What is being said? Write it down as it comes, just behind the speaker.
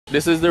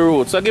This is the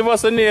root. So give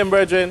us a name,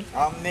 brethren.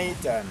 I'm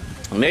Nathan.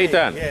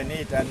 Nathan? Yeah,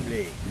 Nathan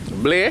Blake.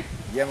 Blay?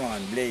 Yeah,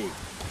 man, Blake.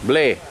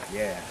 Blay?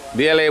 Yeah.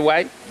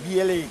 B-L-A-Y?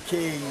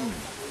 B-L-A-K-E.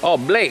 Oh,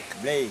 Blake.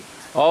 Blake.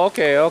 Oh,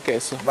 okay, okay.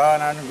 So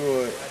Born and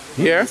grew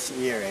here? this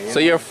area. So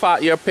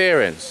your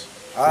parents?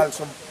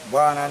 Also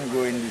born and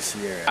grew in this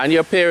area. And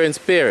your parents?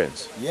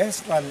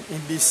 Yes, man,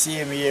 in this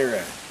same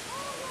era.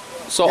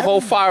 So yeah, how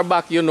far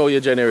back you know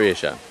your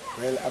generation?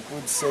 Well, I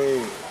could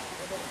say,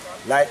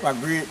 like my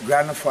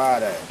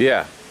great-grandfather.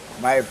 Yeah.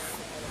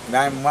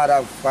 My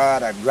mother,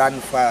 father,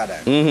 grandfather.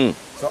 Mm-hmm.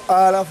 So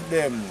all of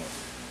them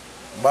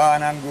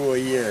born and grow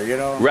here, you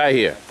know? Right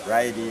here?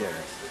 Right here.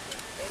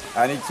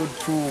 And it could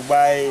prove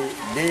by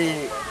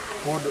they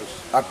could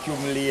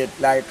accumulate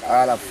like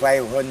all of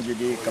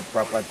 500 acre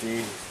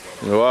property.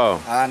 Wow.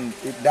 And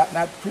it that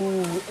not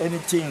prove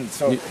anything.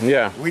 So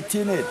yeah,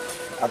 within it,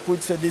 I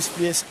could say this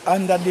place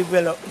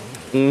underdeveloped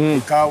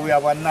because we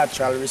have a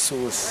natural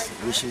resource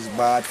which is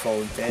Bad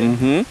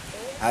Fountain.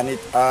 And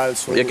it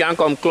also... You can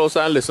come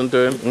closer and listen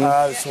to him. It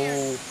also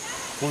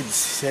could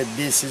say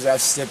this is a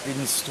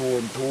stepping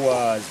stone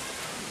towards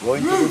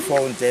going to the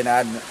fountain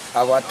and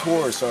our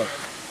tour. So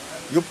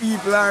you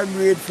people are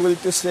grateful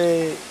to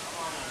say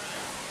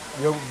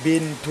you've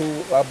been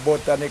to a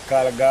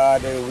botanical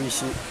garden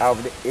which is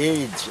of the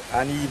age,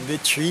 and even the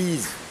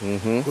trees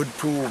could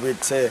prove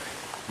it. Say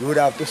you would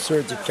have to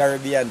search the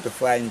Caribbean to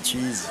find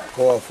trees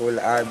powerful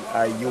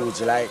or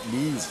huge like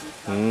these.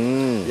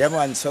 Yeah,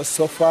 man. So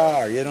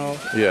far, you know,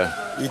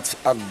 it's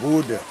a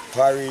good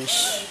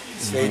parish,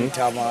 St.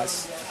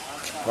 Thomas.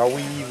 But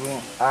we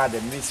even add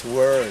Miss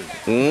World.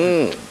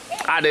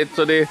 Added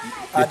to the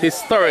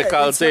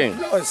historical thing.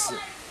 Plus,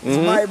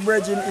 my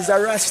brethren is a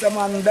Rasta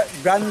man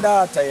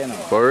granddaughter, you know.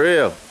 For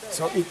real.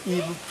 So it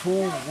even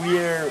prove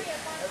we're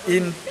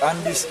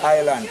on this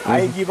island.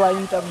 I give an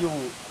interview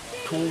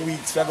 2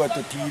 weeks ago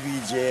to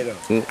TVJ.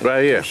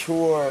 Right here. To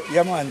show,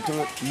 yeah man,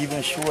 to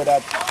even show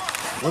that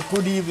we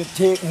could even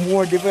take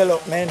more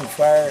development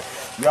for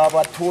you have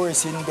a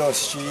tourist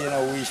industry, you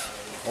know, which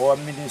our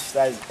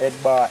minister is Ed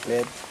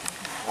Bartlett.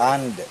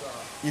 And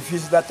if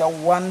it's that a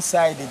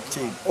one-sided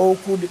thing, how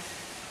could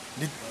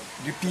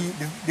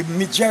the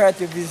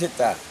majority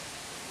visitor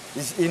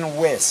is in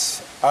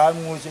West?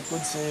 Almost you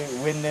could say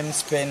when them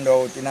spend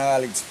out in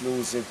all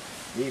exclusive,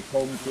 they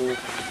come to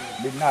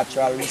the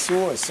natural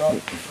resource. So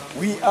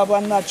we have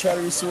a natural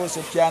resource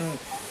that can,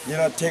 you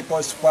know, take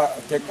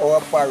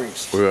our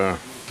parish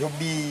to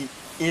be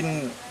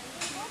in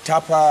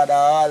Tapada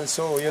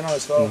also, you know.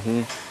 So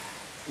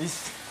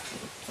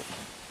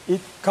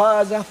it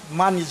cause of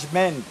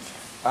management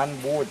on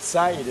both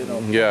sides, you know.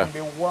 Can be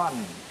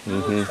one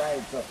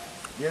side. So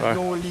there's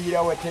no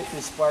leader will take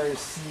this parish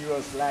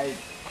serious like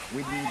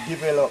with the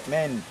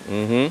development.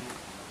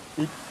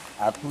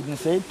 I couldn't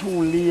say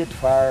too late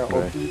for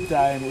up to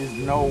time is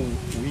now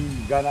we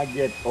gonna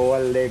get our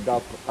leg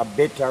up a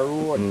better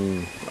road.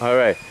 All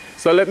right.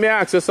 So let me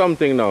ask you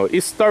something now.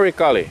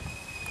 Historically,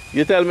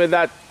 you tell me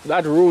that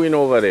ruin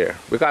over there,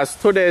 because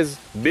today's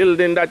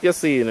building that you're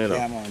seeing, you know,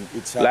 yeah, man,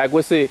 it's like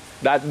we see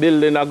that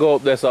building I go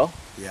up there, so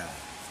yeah,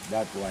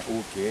 that one,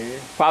 okay.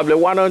 Probably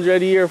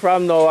 100 years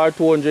from now or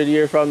 200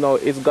 years from now,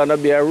 it's gonna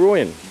be a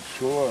ruin.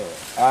 Sure.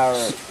 Or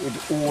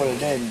it's old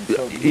then.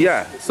 So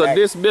yeah. So like,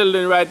 this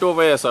building right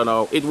over here, so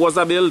now it was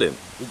a building.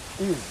 It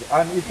is,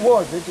 and it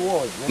was.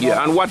 You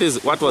know, and what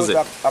was it?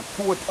 A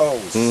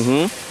courthouse.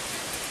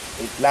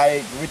 It's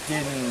like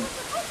within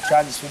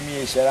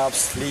transformation of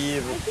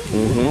slave.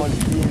 It was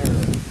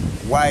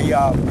here. Why you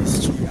have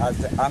this tree as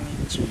the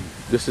hanging tree?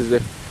 This is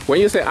the. When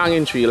you say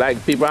hanging tree,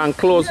 like people hang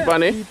clothes,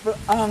 bunny? People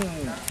hang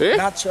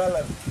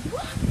natural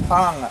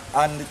hang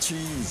on the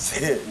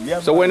trees. Yeah,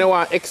 so when they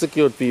want to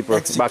execute people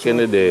back in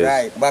the days.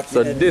 Right, back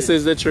so in the this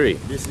is the tree.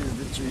 This is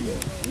the tree.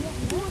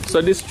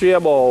 So this tree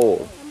about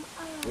old?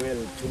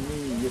 Well, to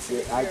me, you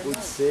see, I could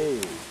say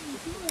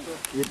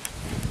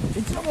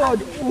it's about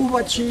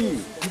over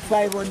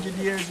 500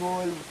 years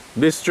old.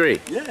 This tree?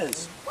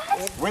 Yes.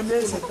 When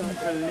there's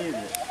people live,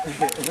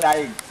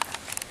 like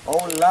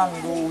how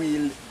long do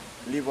we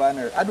live on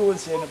Earth? I don't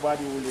say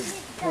anybody will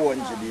live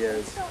 200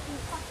 years.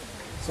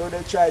 So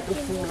they try to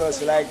fool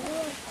us like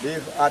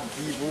they've had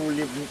people who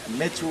live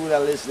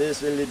naturalists, they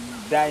say live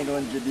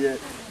 900 years.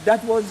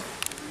 That was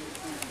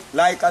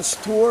like a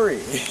story.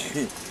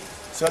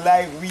 So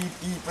like we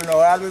people know,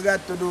 all we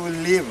got to do is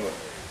live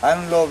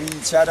and love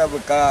each other,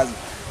 because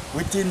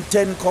within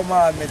 10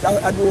 commandments,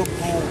 I don't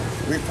know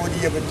we could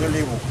be able to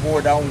live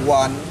more than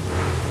one,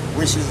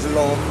 which is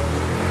love.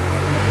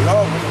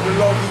 Love, if we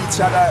love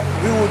each other,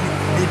 we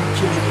wouldn't be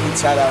killing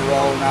each other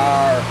around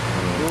or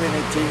do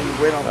anything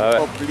when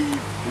uplift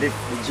the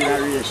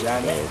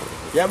generation.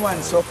 Yeah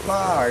man, so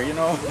far, you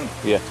know.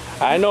 Yeah,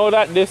 I know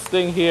that this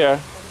thing here,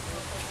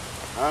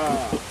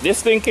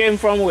 this thing came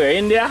from where?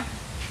 India?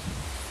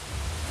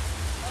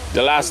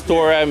 The last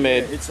tour I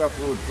made. It's a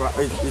fruit.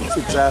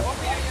 It's a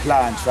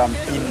plant from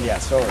India.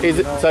 So is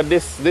it? So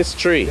this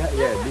tree? Yeah,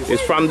 this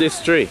it's from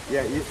this tree.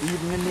 Yeah,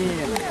 even the name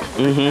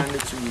written on the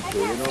tree too,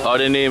 you know. Oh,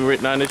 the name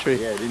written on the tree.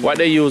 Yeah, what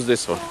they use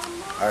this for?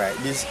 Alright,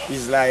 this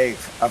is like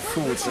a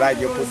fruit, like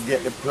you could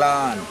get the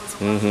plant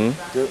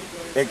to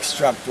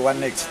extract to a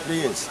next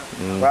place.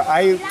 But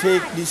I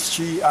take this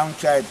tree and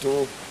try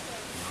to,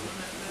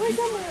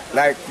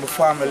 like the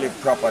family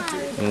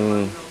property,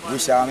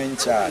 which I'm in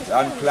charge,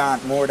 and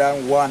plant more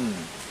than one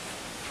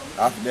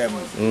of them.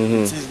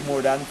 It is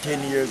more than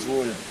 10 years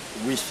old,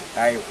 which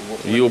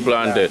you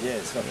planted.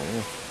 Yes. So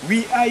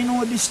I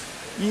know this,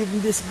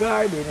 even this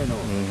garden, you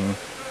know.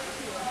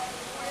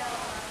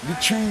 The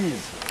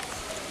trees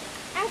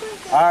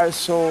are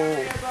so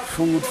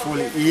fruitful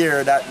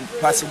here that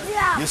possibly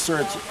you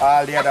search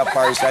all the other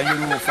parishes and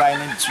you don't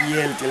find a tree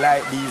healthy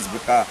like these,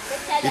 because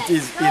it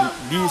is in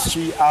these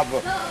trees have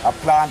a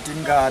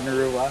planting garden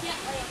river,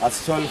 a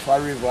sulfur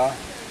river,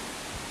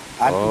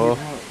 and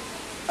even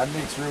a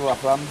mixed river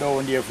from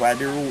down there for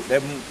the root.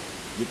 Them,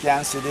 you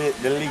can see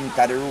the link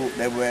of the root,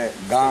 they were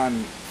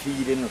gone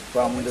feeding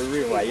from the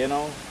river, you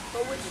know.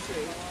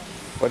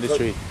 What is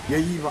tree? You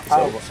even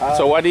have,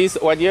 so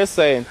what you're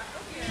saying,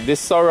 this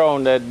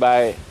surrounded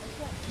by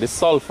the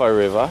sulfur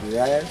river,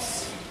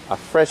 yes, a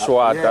fresh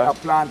water. Yeah, a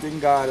planting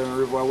garden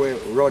river will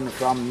run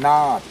from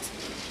north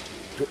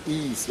to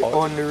east. The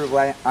only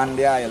river on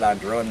the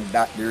island run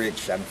that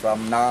direction,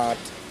 from north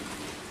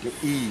to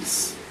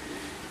east.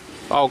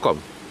 How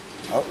come?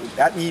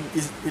 That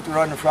means it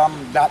run from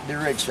that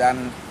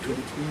direction to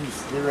the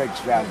east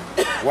direction,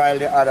 while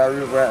the other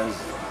rivers,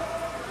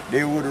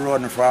 they would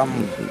run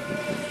from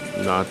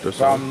north to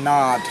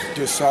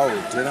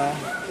south, you know.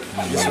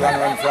 This one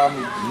run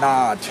from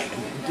north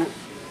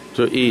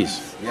to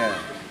east. Yeah.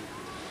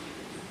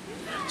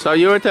 So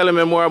you were telling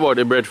me more about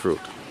the breadfruit.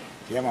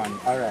 Yeah, man.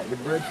 All right, the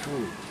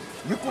breadfruit.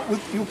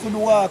 You could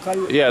walk.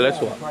 Yeah, let's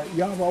walk.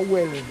 You have a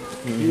well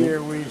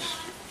here, which.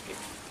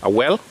 A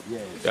well?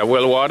 Yes. A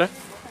well water?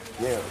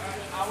 Yeah.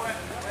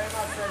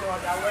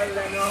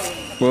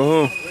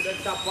 With the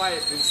top pipe,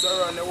 it's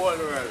around the whole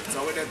world.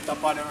 So with the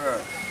top of the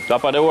world.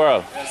 Top of the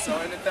world? Yeah, so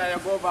anytime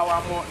you go over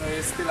one mountain,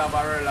 you still have a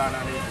world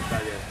underneath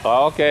it again.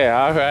 Okay,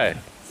 all right.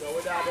 So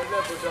without the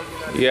level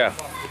jumping, yeah.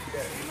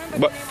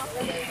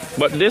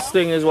 But this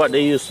thing is what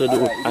they used to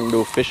do and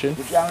do fishing.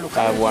 I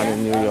have one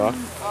in New York.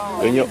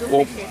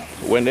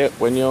 When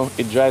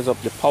it dries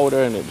up the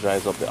powder and it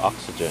dries up the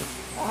oxygen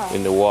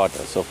in the water.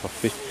 So for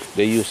fish,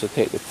 they used to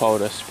take the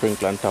powder,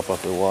 sprinkle on top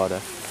of the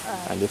water,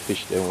 and the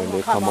fish then when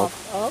they come up,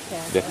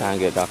 they can't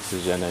get the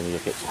oxygen and you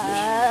get the fish.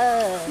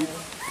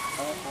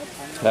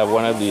 I have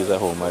one of these at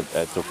home. I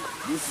took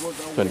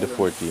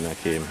 2014. I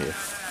came here. It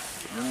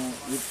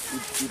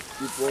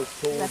was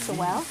so. That's a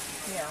well?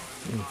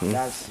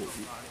 Yeah.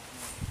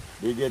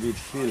 They get it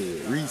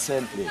filled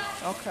recently.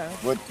 Okay.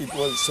 But it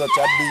was such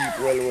a deep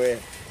well where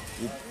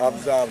it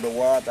absorbed the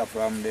water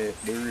from the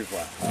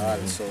river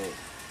also.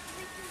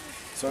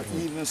 So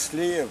even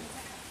slave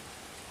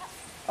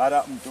had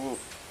happened to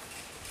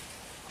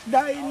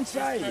die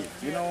inside it,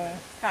 you know.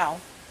 How?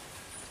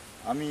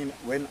 I mean,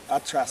 when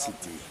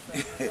atrocity,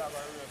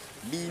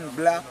 being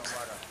black,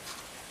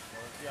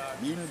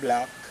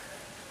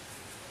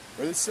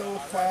 well, so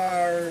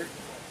far,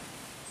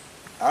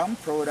 I'm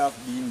proud of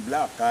being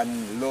black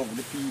and love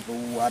the people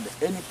who had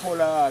any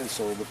color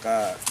also,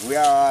 because we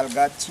are all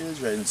got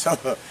children. So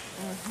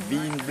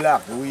being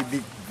black, we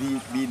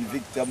being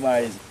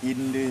victimized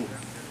in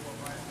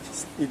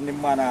the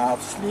manner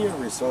of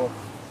slavery. So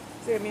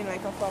you mean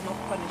like a form of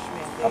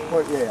punishment?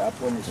 A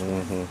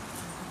punishment.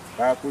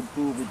 I could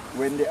prove it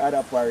when the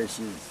other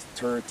parishes,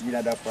 13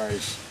 other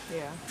parishes,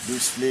 do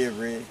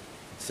slavery.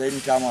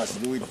 St. Thomas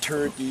do it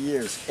 30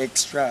 years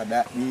extra.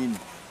 That means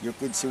you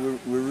could see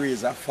we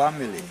raise a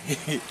family.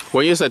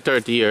 When you say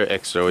 30 years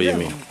extra, what do you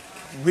mean?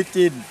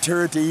 Within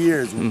 30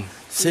 years,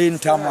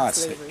 St.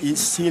 Thomas is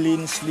still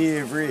in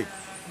slavery.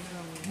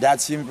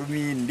 That simply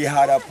means the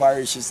other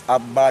parishes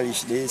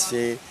abolished, they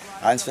say,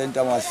 and St.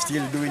 Thomas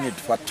still doing it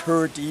for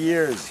 30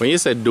 years. When you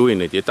say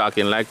doing it, you're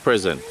talking like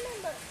present?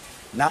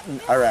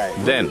 Nothing, all right.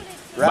 Then,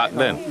 right back now,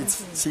 then? It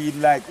seems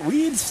like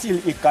we still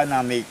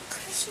economic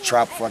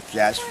strap for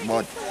cash,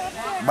 but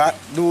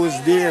those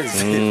days,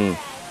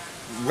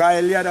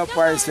 while the other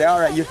parts say, all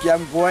right, you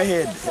can go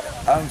ahead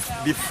and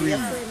be free.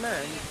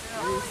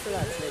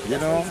 You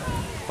know?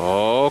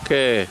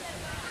 Okay.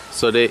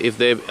 So if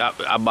they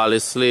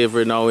abolish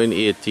slavery now in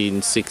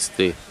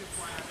 1860,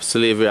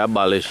 slavery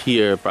abolished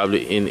here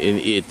probably in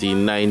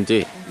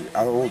 1890.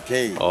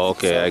 Okay.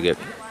 Okay, so, I get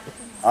it.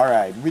 All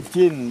right,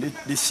 within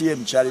the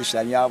same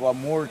tradition, you have a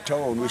more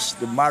town, which is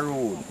the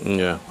Maroon.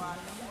 Yeah.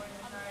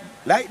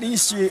 Like the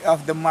history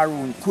of the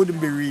Maroon couldn't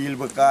be real,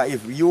 because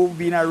if you've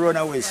been a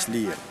runaway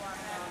slave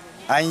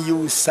and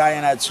you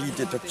sign a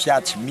treaty to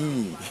catch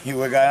me, you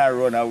were gonna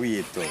run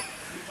away too.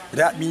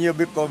 That means you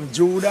become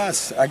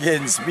Judas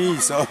against me.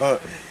 So,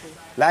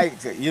 like,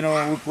 you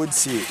know, we could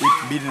say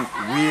it's been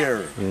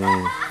weird.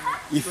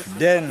 If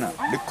then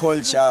the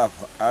culture of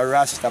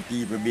Rasta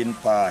people been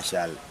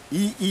partial,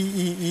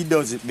 he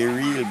doesn't be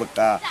real,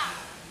 because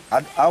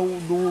I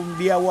would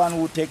be a one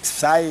who takes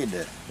side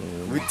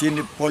within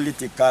the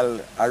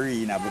political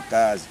arena,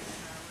 because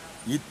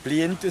it's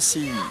plain to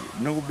see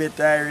no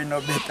better no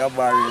better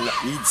barrel.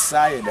 Each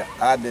side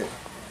had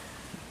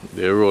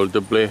The role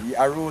to play.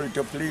 A role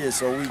to play,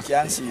 so we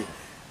can see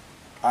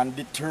and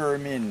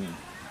determine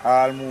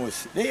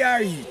almost they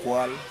are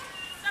equal.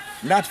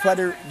 Not for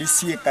the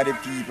sake of the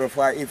people,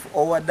 for if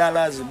our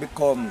dollars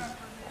becomes,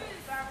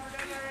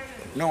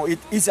 no, it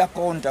is a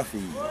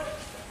counterfeit.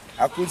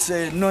 I could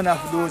say none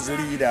of those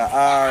leaders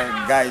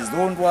or guys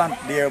don't want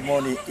their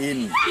money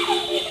in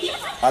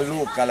a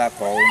local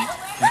account.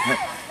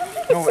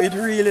 No, it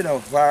really no,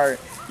 for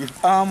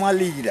if I'm a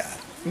leader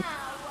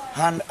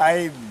and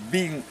I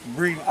bring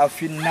a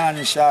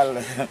financial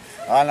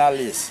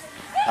analyst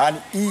and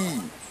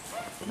he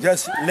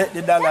just let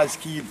the dollars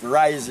keep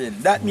rising,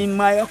 that means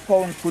my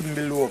account couldn't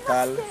be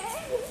local.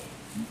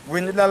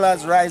 When the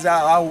dollars rise,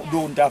 I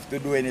don't have to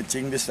do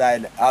anything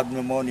besides have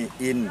my money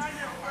in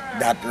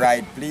that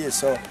right place.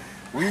 So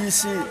we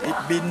see it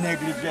being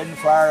negligent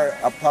for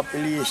a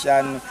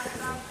population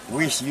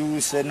which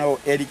use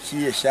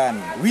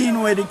education. We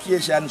know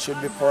education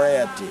should be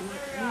priority.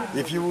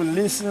 If you will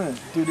listen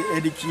to the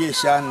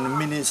education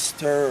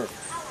minister,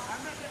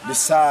 the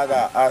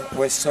saga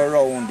was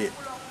surrounded,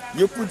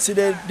 you could see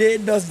that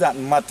it does not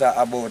matter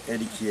about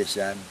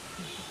education.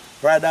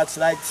 But that's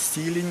like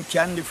stealing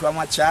candy from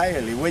a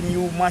child. When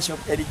you mash up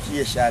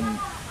education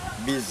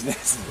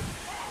business,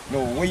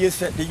 no, when you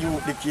set the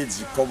youth, the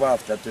kids come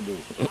after to do.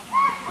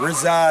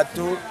 Resort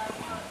to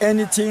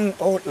anything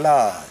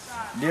outlaws.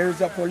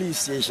 There's a police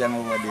station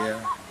over there.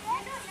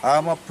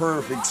 I'm a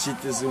perfect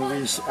citizen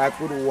which I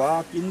could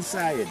walk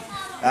inside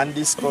and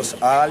discuss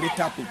all the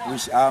topics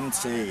which I'm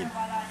saying.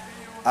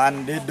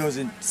 And they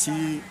doesn't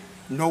see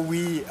no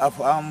way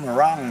if I'm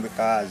wrong,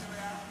 because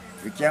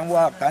we can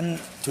walk on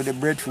to the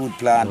breadfruit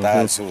plant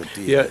also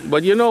too. Yeah,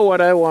 but you know what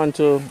I want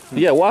to,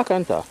 walk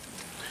on top.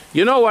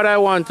 You know what I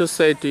want to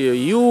say to you?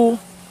 You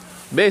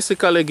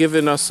basically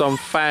giving us some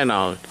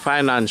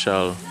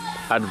financial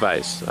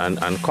advice and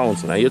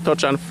counseling. And you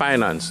touch on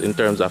finance in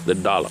terms of the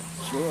dollar.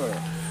 Sure.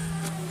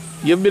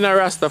 You've been a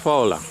Rasta for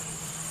how long?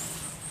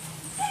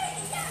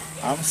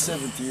 I'm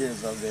 70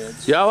 years of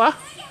age. Yeah, what?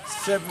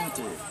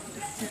 70.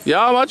 Yeah,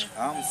 how much?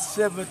 I'm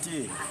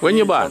 70. When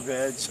you born?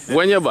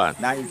 When you born?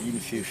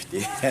 1950.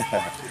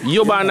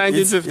 You born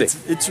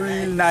 1950? It's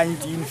real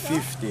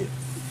 1950.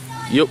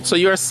 So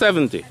you're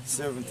 70?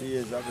 70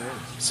 years of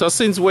age. So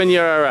since when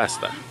you're a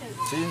Rasta?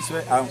 Since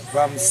I'm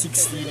from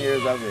 16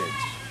 years of age.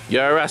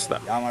 You're a Rasta?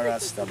 I'm a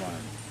Rasta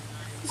man.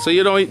 So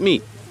you don't eat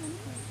meat?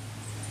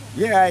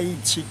 Yeah, I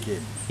eat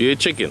chicken. You eat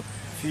chicken?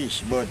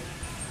 Fish, but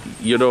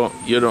you don't.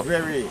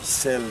 Very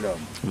seldom.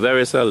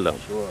 Very seldom.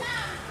 Sure.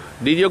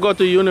 Did you go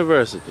to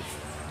university?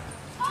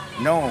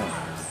 No.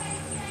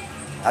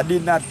 I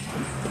did not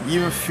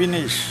even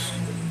finish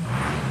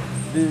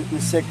the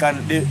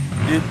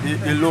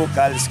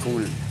local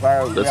school.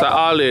 That's an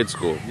all-age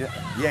school?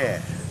 Yeah.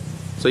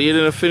 So you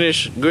didn't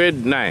finish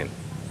grade 9?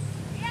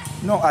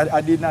 No,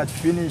 I did not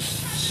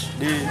finish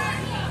the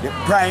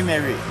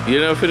primary. You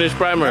didn't finish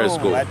primary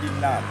school? No, I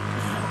did not.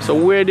 So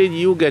where did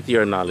you get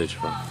your knowledge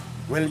from?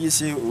 Well, you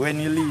see, when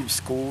you leave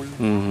school,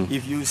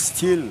 if you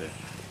still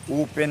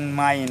open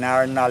mind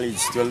or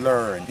knowledge to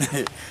learn,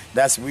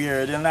 that's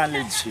where the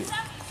knowledge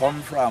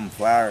come from.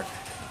 For,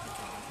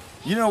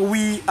 you know,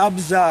 we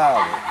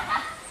observe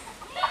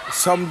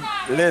some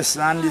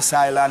lesson on this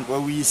island where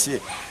we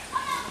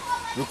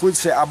could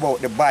say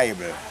about the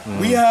Bible.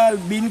 We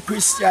have been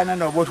Christian,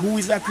 but who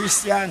is a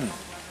Christian?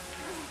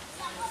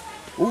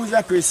 Who is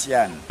a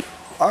Christian?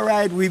 All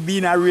right, we've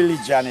been a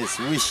religionist,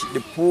 which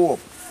the Pope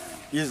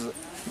is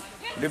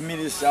the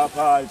minister of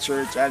all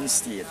church and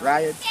state,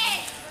 right?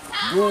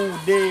 Do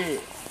they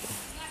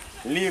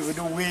live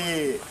the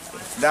way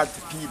that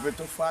people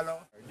to follow?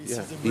 This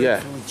is the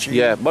breadfruit tree.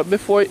 Yeah, but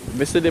before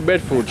we see the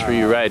breadfruit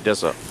tree, right, yes,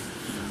 sir.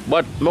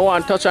 But I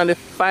want to touch on the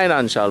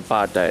financial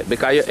part of it,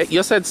 because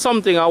you said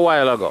something a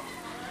while ago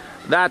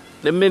that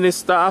the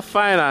Minister of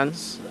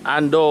Finance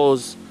and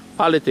those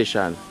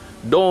politicians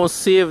don't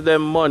save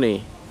them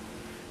money.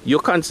 You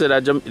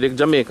consider the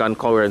Jamaican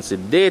currency.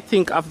 They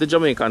think of the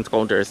Jamaican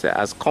currency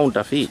as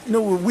counterfeit.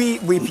 No,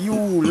 if you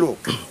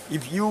look,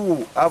 if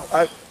you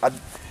have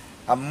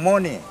a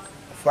money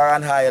for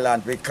an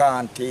island we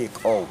can't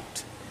take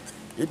out,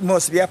 it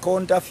must be a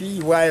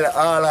counterfeit, while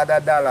all other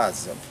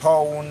dollars,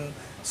 pound,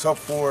 so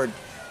forth,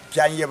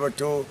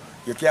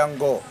 you can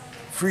go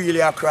freely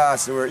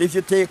across the world. If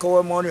you take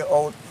our money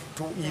out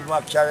to even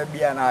a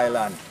Caribbean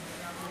island,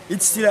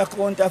 it's still a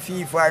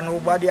counterfeit, for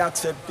nobody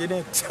accepting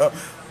it. So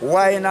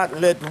why not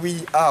let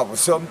we have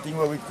something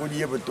where we could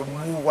be able to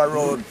move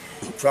around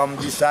from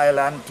this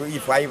island to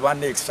if I want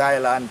next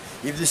island?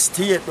 If the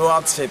state don't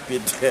accept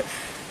it,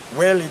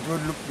 well, it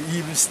would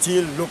even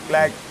still look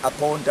like a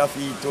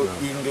counterfeit to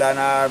England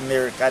or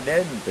America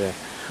then.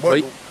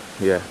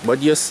 Yeah.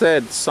 But you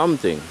said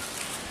something.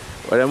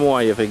 What I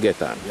want you to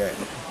get on. Yeah.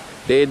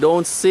 They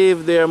don't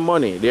save their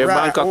money, their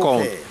bank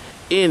account,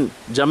 in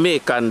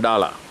Jamaican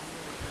dollar.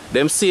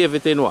 Them save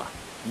it in what?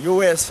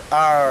 US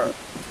or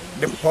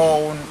the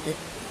pound.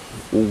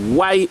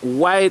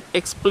 Why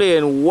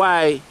explain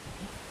why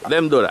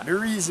them do that? The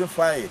reason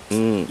for it,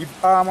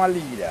 if I'm a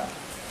leader,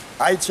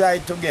 I try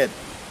to get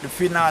the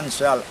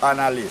financial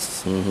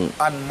analyst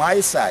on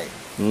my side.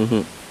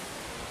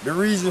 The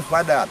reason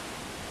for that,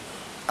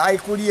 I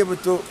could be able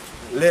to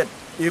let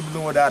him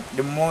know that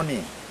the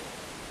money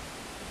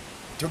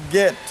to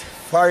get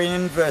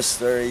foreign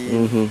investor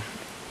in,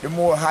 the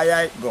more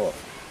higher it go,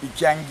 it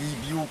can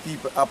give you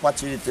people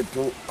opportunity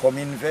to come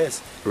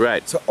invest.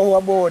 Right. So how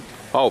about?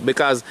 Oh,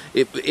 because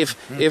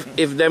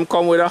if them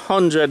come with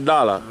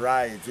 $100,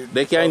 right,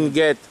 they can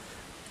get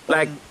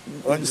like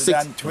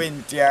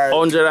 120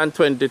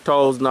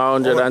 120,000 or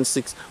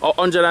 106 or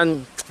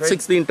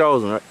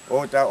 116,000, right?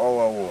 Out of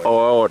our word.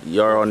 Or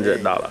your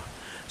 $100.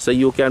 So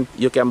you can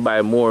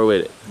buy more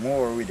with it.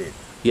 More with it.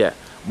 Yeah.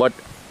 But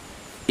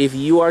if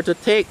you are to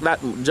take that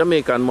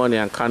Jamaican money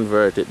and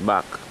convert it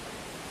back,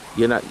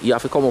 you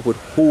have to come up with a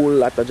whole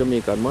lot of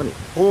Jamaican money.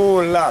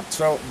 Whole lot.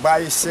 So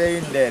by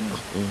saying then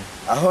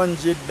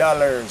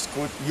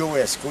 $100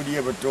 US could be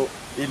able to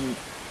in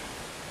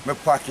my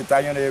pocket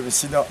and you never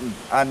see nothing.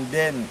 And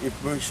then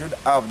if we should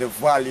have the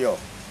value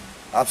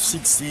of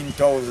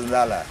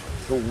 $16,000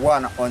 to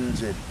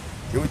 100,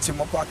 you would see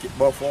my pocket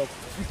buffer.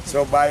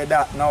 So by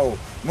that now,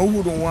 I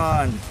wouldn't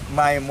want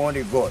my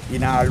money go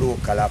in our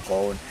local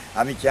account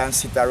and we can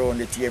sit around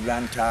the table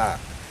and talk,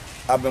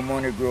 have the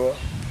money grow.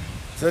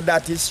 So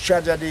that is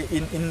tragedy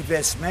in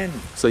investment.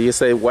 So you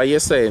say, what you're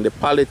saying, the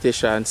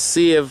politicians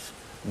save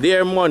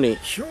their money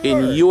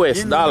in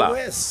US dollar.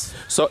 US.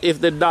 So if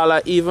the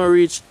dollar even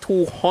reach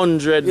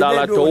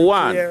 $200 to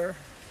 1,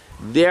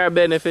 they are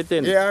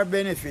benefiting. They are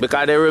benefiting.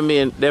 Because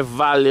the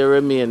value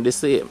remain the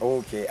same.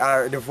 Okay,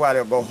 the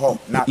value go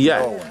up, not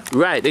down.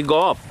 Right, they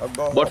go up.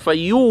 But for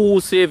you who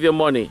save your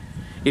money,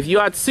 if you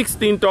had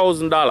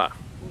 $16,000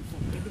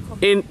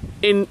 in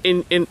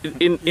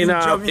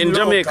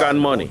Jamaican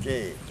money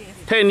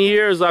 10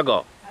 years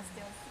ago,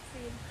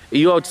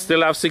 you would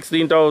still have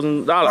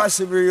 $16,000.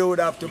 Possibly you would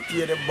have to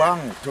pay the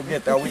bank to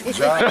get a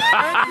withdrawal.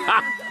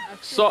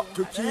 So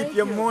to keep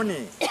your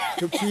money,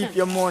 the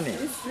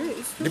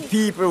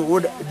people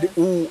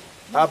who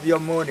have your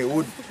money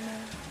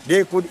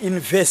they could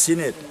invest in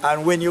it,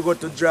 and when you go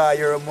to draw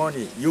your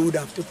money, you would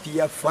have to pay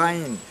a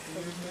fine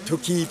to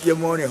keep your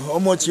money. How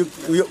much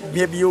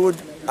maybe you would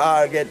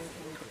get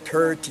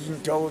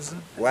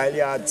 13,000 while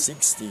you had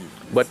 16.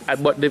 But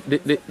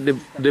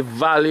the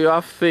value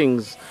of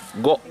things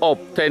go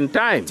up 10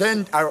 times.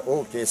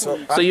 Okay, so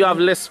you have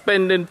less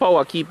spending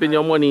power keeping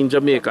your money in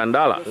Jamaican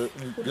dollar.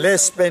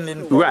 Less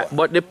spending power. Right,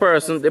 but the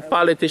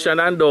politician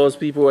and those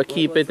people who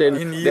keep it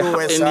in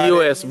the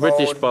US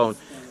British pound,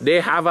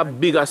 they have a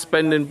bigger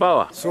spending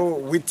power.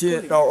 So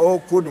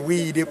how could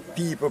we the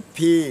people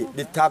pay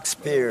the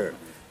taxpayer?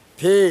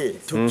 Pay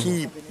to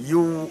keep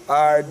you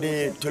are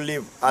there to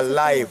live a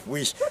life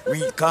which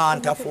we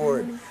can't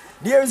afford.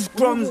 There's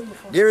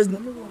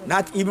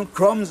not even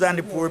crumbs on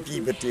the poor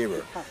people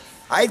table.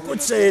 I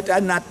could say it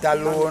and not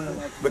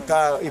alone,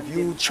 because if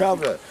you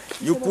travel,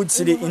 you could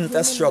see the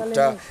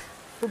infrastructure,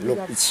 look,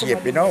 it's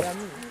shaping up.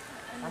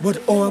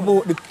 But how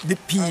about the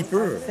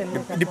people?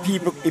 The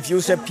people, if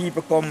you say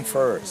people come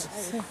first,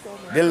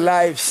 the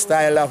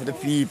lifestyle of the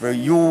people,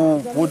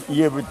 you would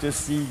be able to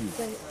see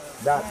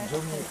that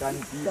Jamaican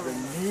people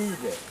need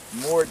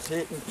more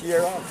taken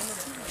care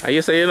of. And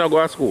you say you not go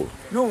to school?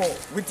 No,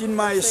 within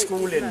my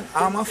schooling,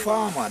 I'm a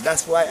farmer.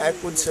 That's why I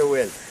could say,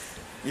 well,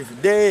 if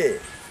they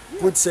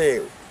could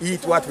say,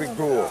 eat what we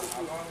grow,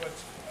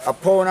 a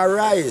pound of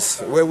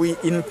rice where we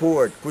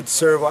import could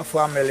serve a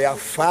family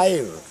of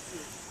 5.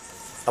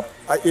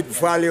 It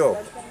value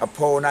a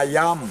pound of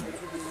yam.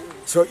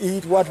 So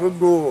eat what we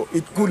grow.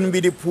 It couldn't be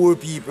the poor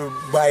people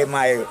buy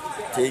my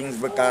things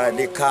because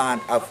they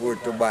can't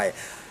afford to buy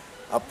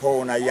a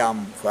pound of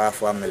yam for a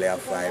family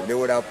of 5. They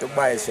would have to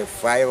buy, say,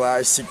 5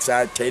 or 6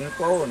 or 10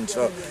 pounds.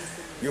 So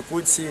you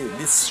could see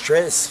this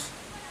stress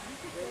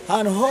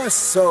and us.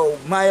 So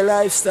my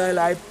lifestyle,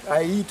 I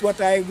eat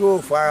what I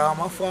grow, for I'm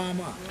a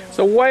farmer.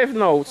 So what if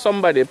now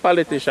somebody,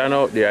 politician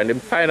out there, and the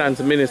finance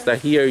minister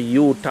hear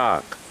you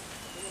talk?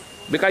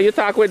 Because you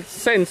talk with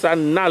sense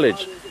and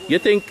knowledge. You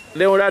think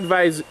they would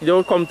advise, they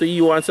would come to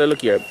you and say,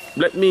 look here,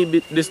 let me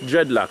be this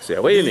dreadlocks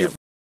here. What are your name?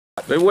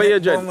 Where you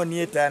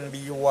dominate and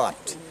be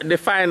what? The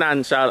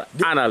financial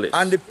analyst.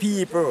 And the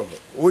people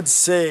would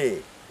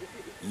say,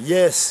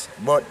 yes,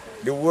 but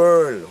the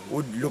world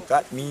would look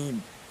at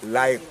me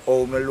like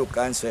how me look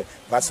and say,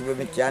 possibly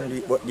we can do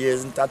it, but there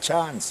isn't a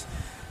chance.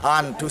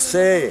 And to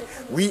say,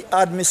 we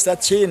had Mr.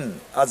 Chin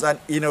as an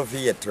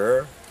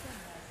innovator,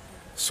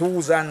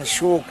 Susan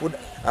Show could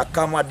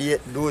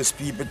accommodate those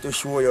people to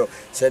show you,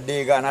 said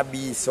they're gonna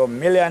be some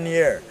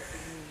millionaire.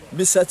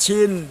 Mr.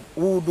 Chin,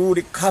 who do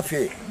the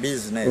coffee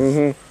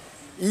business,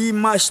 he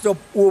mashed up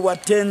over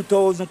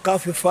 10,000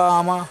 coffee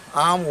farmer.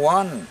 I'm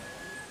one.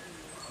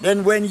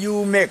 Then when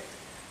you make,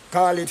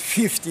 call it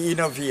 50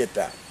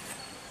 innovator,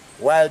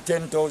 while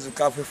 10,000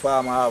 coffee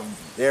farmer have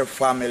their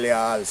family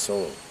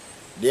also,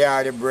 they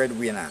are the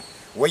breadwinner.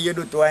 What you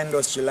do to an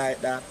industry like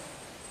that?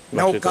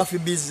 Now coffee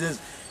business,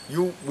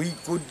 we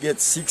could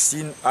get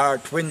 16 or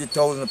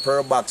 20,000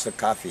 per box of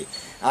coffee,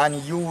 and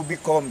you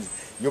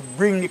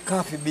bring the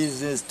coffee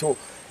business to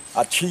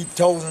a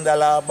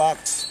 $3,000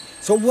 box.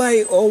 So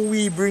why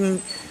we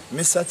bring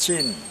Mr.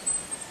 Chin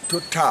to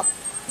top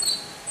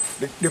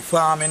the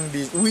farming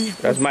business?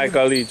 That's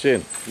Michael Lee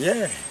Chin.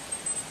 Yeah,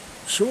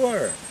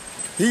 sure.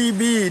 He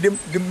be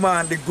the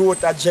man, the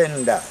growth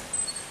agenda.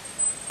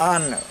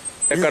 And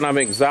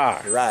economic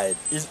czar. Right.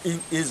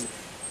 His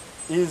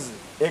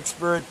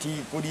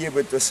expertise could be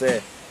able to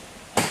say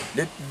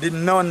the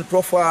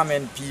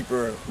non-performing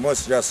people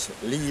must just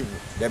leave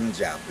them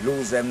job,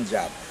 lose them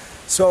job.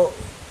 So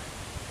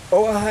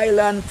our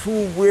highland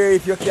prove where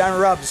if you can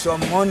rob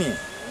some money.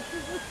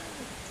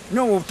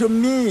 No, to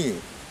me,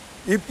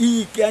 if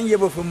he can be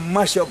able to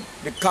mash up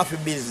the coffee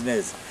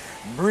business,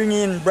 bring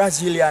in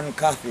Brazilian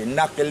coffee,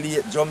 knock the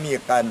late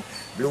Jamaican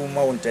Blue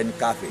Mountain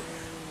coffee,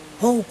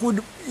 how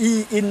could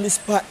he in the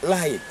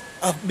spotlight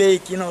of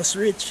making us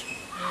rich?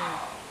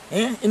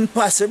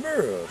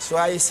 Impossible. So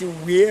I see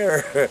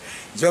where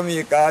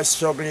Jamaica is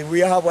struggling.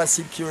 We have a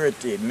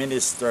security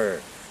minister.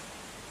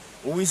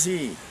 Who is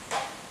he?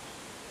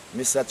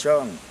 Mr.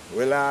 Chung.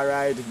 Well, all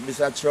right,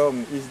 Mr.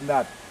 Chung is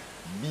not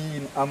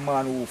being a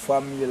man who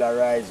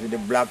familiarized with the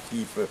black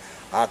people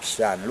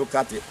action. Look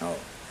at it now.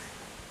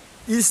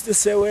 Is to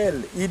say, well,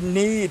 he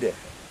need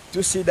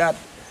to see that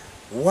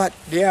what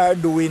they are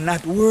doing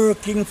not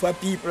working for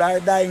people are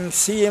dying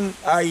same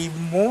or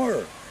even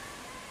more.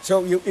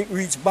 So it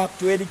reaches back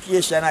to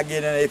education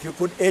again, and if you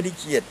could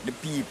educate the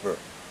people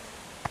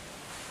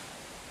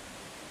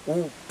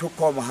who to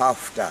come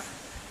after,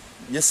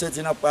 you're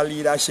setting up a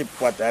leadership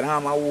pattern.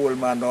 I'm a old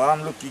man now,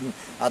 I'm looking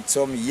at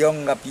some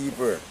younger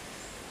people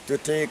to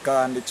take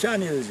on the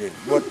challenge.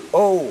 But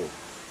how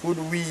could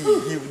we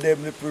give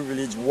them the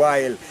privilege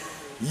while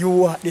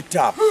you at the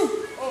top?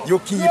 You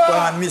keep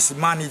on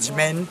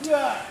mismanagement.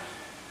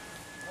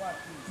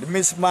 The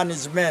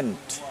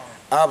mismanagement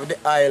of the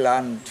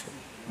island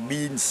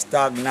being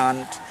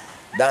stagnant.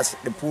 That's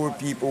the poor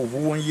people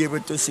who won't be able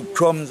to see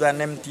crumbs on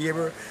them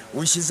table,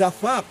 which is a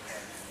fact.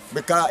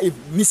 Because if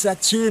Mr.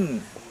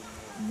 Chin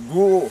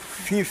go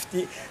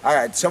 50, all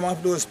right, some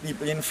of those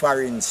people in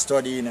foreign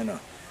studying,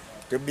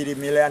 to be the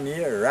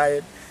millionaire,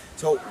 right?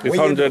 So it's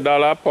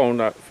 $100 a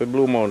pound for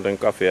Blue Mountain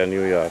Coffee in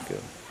New York. Yeah.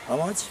 How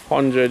much?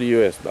 $100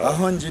 US.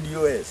 $100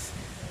 US.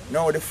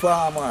 Now the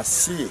farmer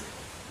see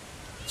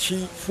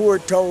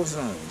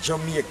 4,000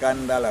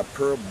 Jamaican dollar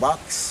per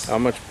box. How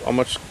much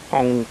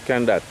pound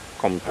can that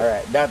come to? All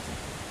right, that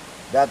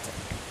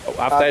after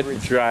average,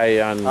 it's dry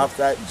and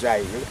after it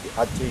dry,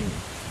 I think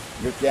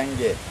you can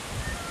get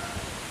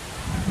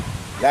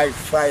like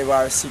 5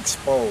 or 6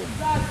 pounds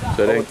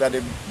so out of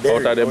the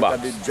berry, out of the box.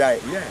 Of the dry.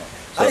 Yeah.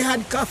 So, I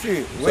had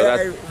coffee where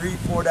I read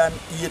for than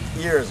 8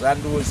 years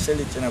and don't sell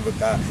it in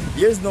because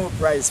there's no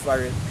price for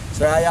it.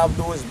 So I have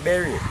those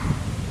berries.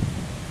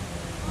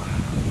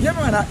 Yeah,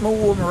 man, at my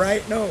home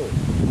right now.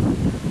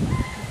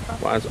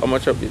 Once, how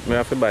much of it may I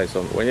have to buy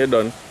some? When you're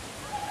done,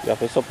 you have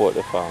to support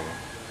the farmer.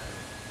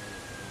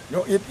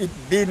 No, it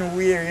been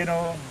weird,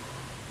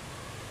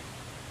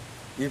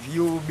 If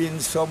you've been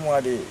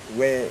somebody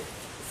where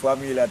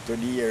familiar to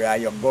the area,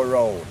 you go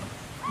around,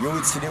 you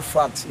would see the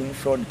facts in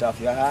front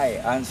of your eye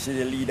and see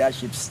the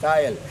leadership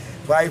style.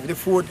 For if the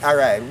food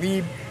arrive,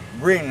 we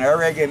bring a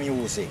reggae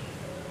music,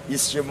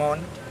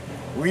 instrument,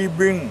 we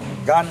bring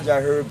ganja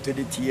herb to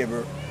the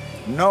table.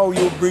 Now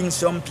you bring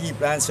some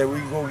people and say we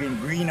go in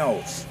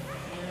greenhouse.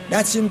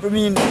 That simply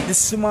means the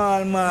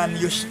small man,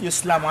 you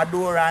slam a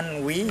door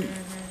and we.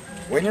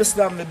 When you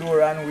slam the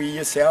door and we,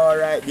 you say, all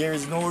right, there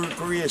is no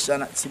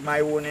recreation at my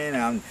own end.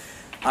 And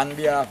on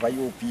behalf of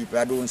you people,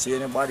 I don't see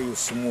anybody who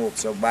smoke,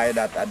 so by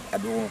that I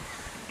don't.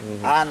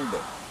 And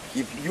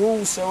if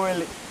you say,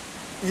 well,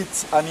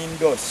 it's an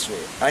industry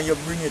and you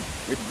bring it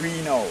with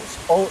greenhouse,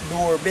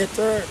 outdoor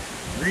better,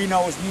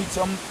 greenhouse needs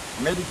some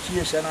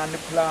medication on the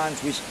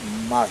plants which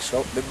mash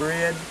up the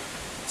brain.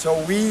 So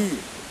we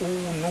who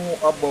know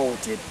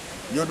about it,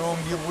 you don't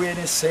give away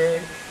any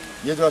say,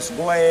 you just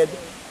go ahead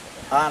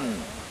and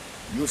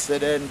you say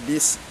then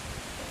this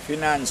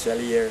financial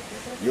year,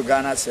 you're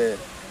gonna say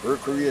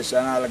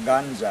recreational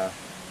ganja,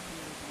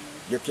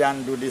 you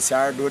can do this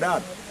or do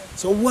that.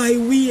 So why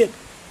wait?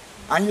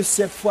 And you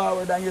step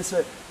forward and you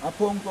say,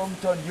 upon come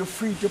turn, you're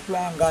free to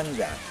plant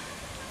ganja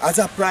as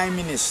a prime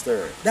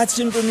minister. That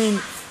simply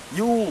means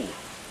you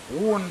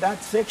own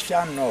that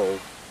section now,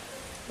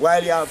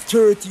 while you have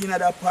 13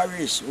 other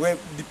parish where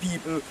the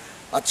people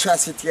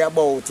atrocity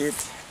about it,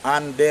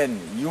 and then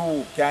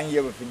you can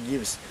able to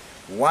give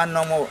one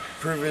more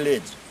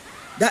privilege.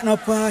 That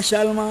not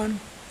partial, man.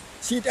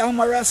 See, I'm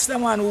a Rasta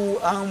man who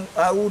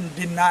I wouldn't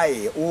deny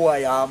who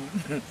I am.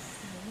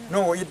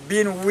 No, it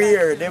been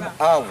weird. Them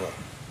have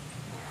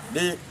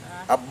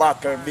a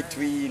battle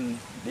between,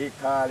 they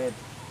call it,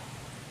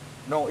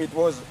 no, it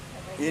was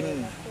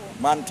in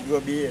Montego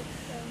Bay.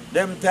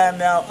 Them time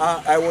now,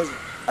 I was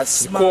a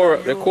small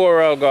the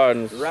Coral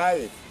Gardens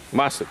right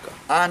massacre.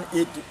 And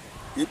it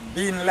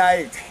been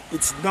like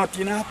it's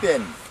nothing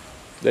happened.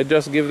 They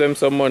just give them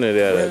some money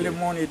there. Well, the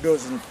money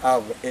doesn't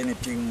have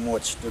anything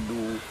much to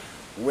do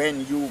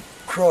when you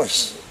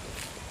crush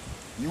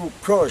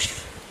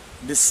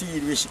the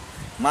seed which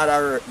Mother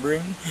Earth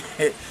bring.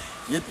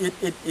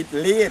 it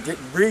late, it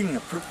bring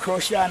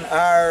precaution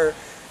or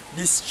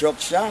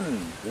destruction.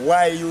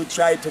 Why you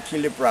try to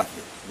kill the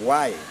prophet?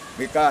 Why?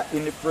 Because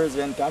in the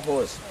present of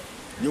us,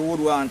 you would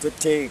want to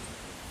take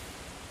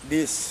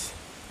this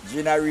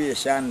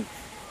generation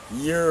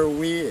your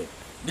way.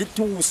 The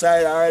two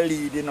sides are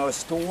leading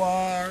us to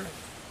war.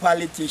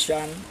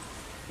 Politicians,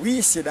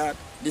 we see that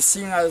the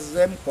singers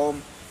them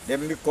come,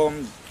 them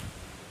become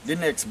the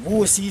next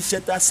bossy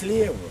set of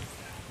slave.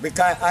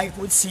 Because I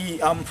could see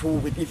and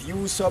prove it. If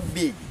you so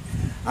big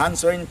and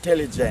so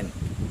intelligent,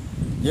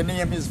 your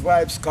name is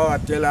Vibes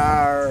Cartel,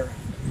 or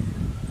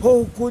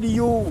how could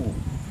you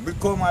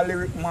become a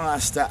lyric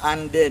master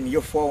and then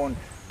you found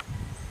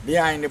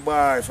behind the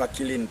bar for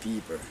killing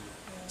people?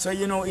 So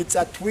you know it's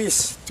a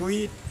twist to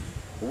it.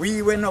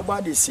 We when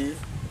nobody see,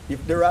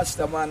 if the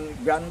Rasta man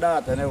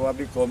granddaughter never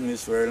become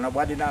this world,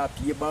 nobody not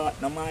pay back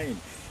no mind.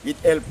 It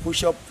help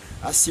push up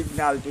a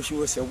signal to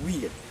show us a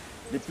way.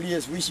 The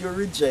place which you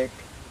reject,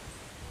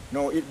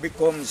 now it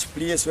becomes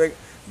place where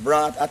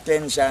brought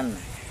attention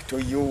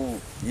to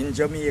you in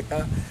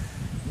Jamaica.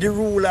 The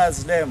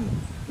rulers them,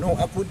 no,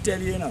 I could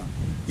tell you,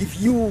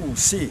 if you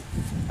see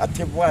a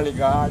Tebwali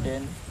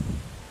Garden,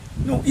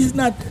 no, it's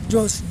not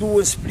just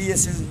those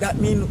places. That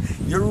means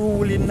you're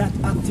ruling, not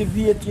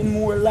activating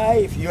more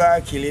life. You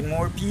are killing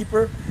more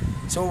people.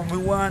 So we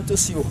want to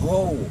see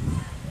how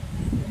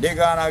they're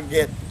gonna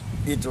get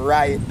it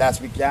right that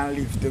we can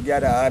live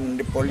together and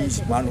the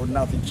policeman would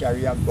not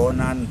carry a gun.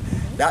 And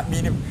that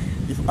means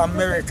if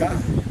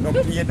America no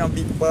play no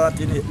big part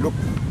in it, look,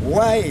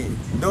 why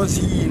does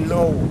he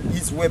allow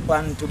his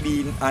weapon to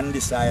be on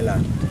this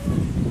island?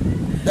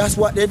 That's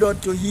what they do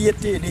to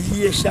Haiti, the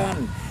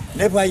Haitian.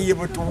 Never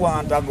able to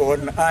want a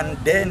gun, and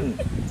then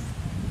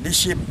the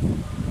ship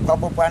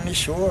pop up on the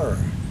shore.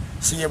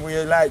 Same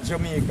way like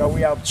Jamaica,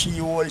 we have 3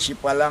 whole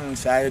ship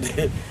alongside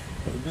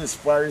this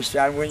parish,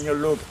 and when you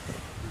look,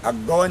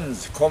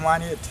 guns come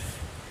on it.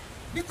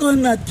 The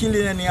gun not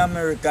killing any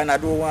American. I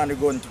don't want the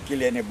gun to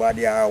kill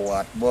anybody or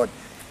what, but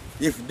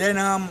if then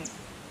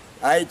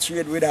I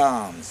trade with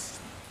arms,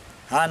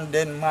 and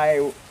then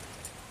my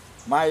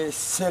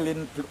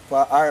selling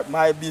or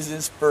my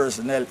business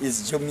personnel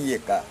is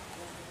Jamaica,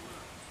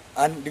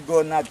 and the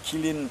gun not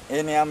killing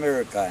any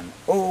American,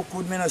 oh,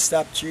 could me not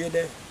stop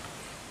trading?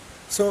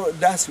 So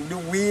that's the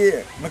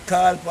way I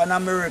call upon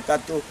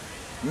America to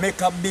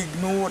make a big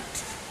note.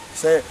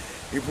 Say,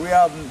 if we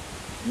have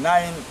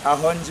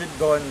 100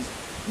 guns,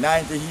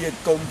 98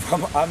 come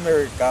from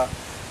America,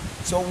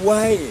 so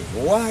why?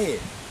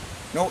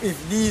 Now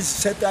if these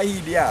set of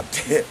idiots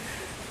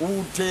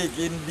who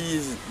taking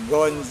these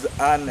guns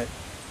and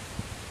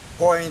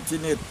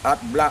pointing it at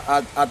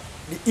the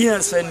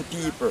innocent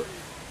people,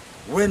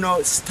 we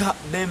not stop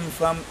them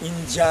from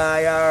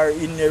enjoy or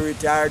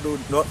inherit or do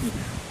nothing.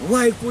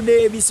 Why could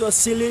they be so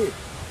silly?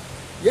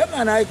 Yeah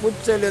man, I could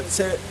tell you,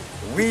 say,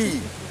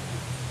 we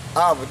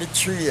have the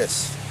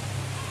trees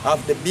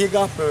of the Big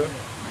Apple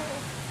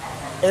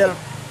help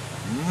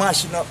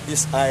mashing up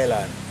this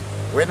island.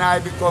 When I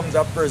become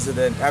the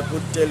president, I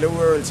could tell the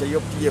world, say, you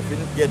pay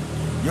for get,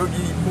 you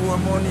need more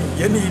money,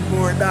 you need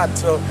more that.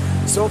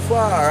 So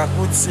far, I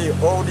could say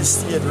how the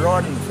state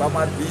run from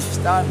a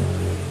distance.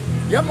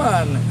 Yeah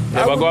man.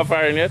 Never go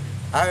foreign yet?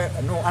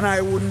 No, and I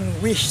wouldn't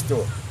wish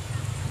to.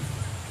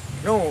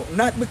 No,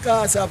 not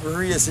because of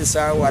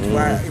racism or what.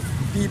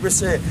 If people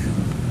say,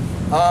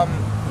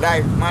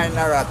 like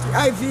minority,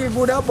 I feel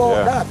good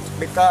about that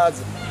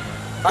because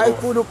I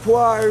could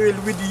quarrel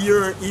with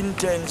your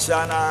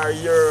intention or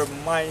your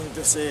mind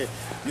to say,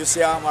 you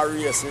say I'm a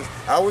racist.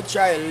 I would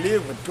try to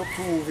live to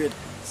prove it.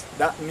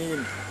 That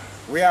means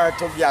we are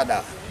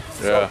together.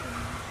 Yeah. So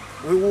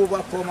we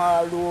overcome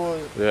all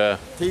those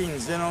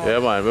things, you know. Yeah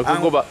man, we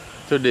could go back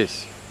to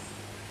this.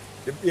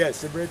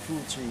 Yes, the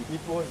breadfruit tree.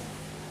 It was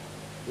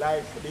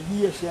like the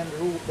Haitian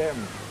root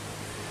them.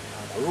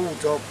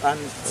 Root up and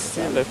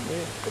still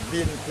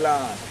being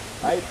plant.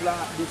 I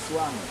plant this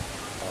one.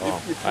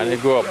 And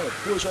it grew up.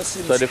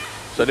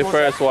 So the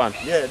first one?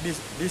 Yeah,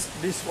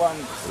 this one.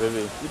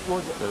 Really? It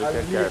was a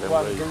late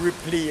one to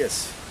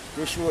replace,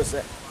 to show us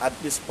at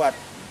this spot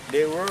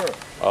they were.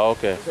 Oh,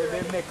 okay. So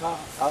they make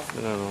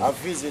a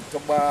visit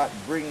to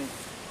bring,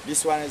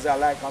 this one is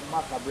like a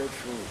maca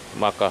breadfruit.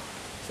 Maca.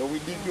 So we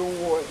dig the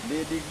hole,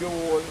 they dig the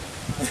hole,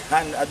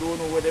 and I don't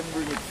know where they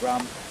bring it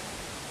from.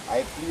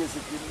 I place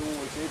it in the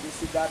hole. So if you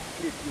see that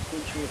clip, you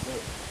could show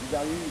it's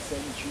a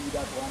recent tree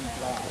that one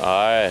plant.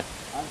 Alright.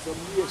 And some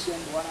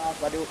recent one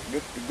after the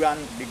great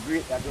grand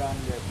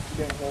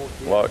them out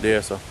there. Out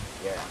there, sir.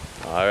 Yeah.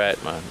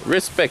 Alright man.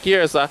 Respect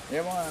here, sir.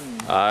 Yeah man.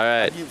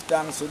 Alright. Give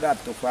thanks to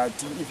that to our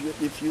team.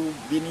 If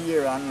you've been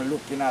here and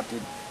looking at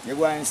it, you're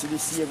going to see the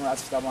same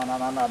Rasta man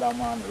and another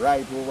man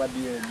right over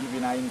there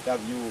giving an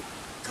interview,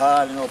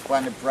 calling up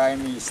on the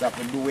Prime Minister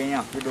for doing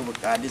have to do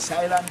because this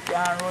island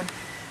can't run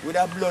with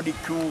a bloody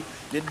crew.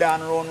 They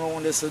done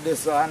run this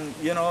and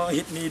you know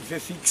it need to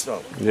fix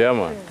up. Yeah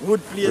man.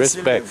 Good place.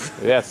 Respect.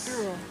 Yes.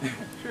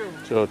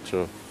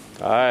 True.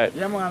 Alright.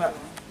 Yeah man.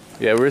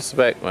 Yeah,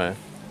 respect man.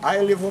 I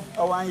live up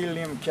our hill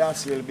named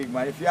Castle, big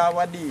man. If you have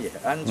a day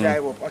and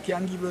drive up, I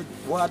can give you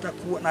water,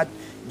 coconut,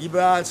 give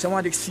you some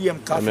of the same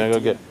coffee. I mean, I go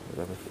get,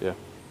 yeah.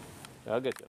 I'll get you.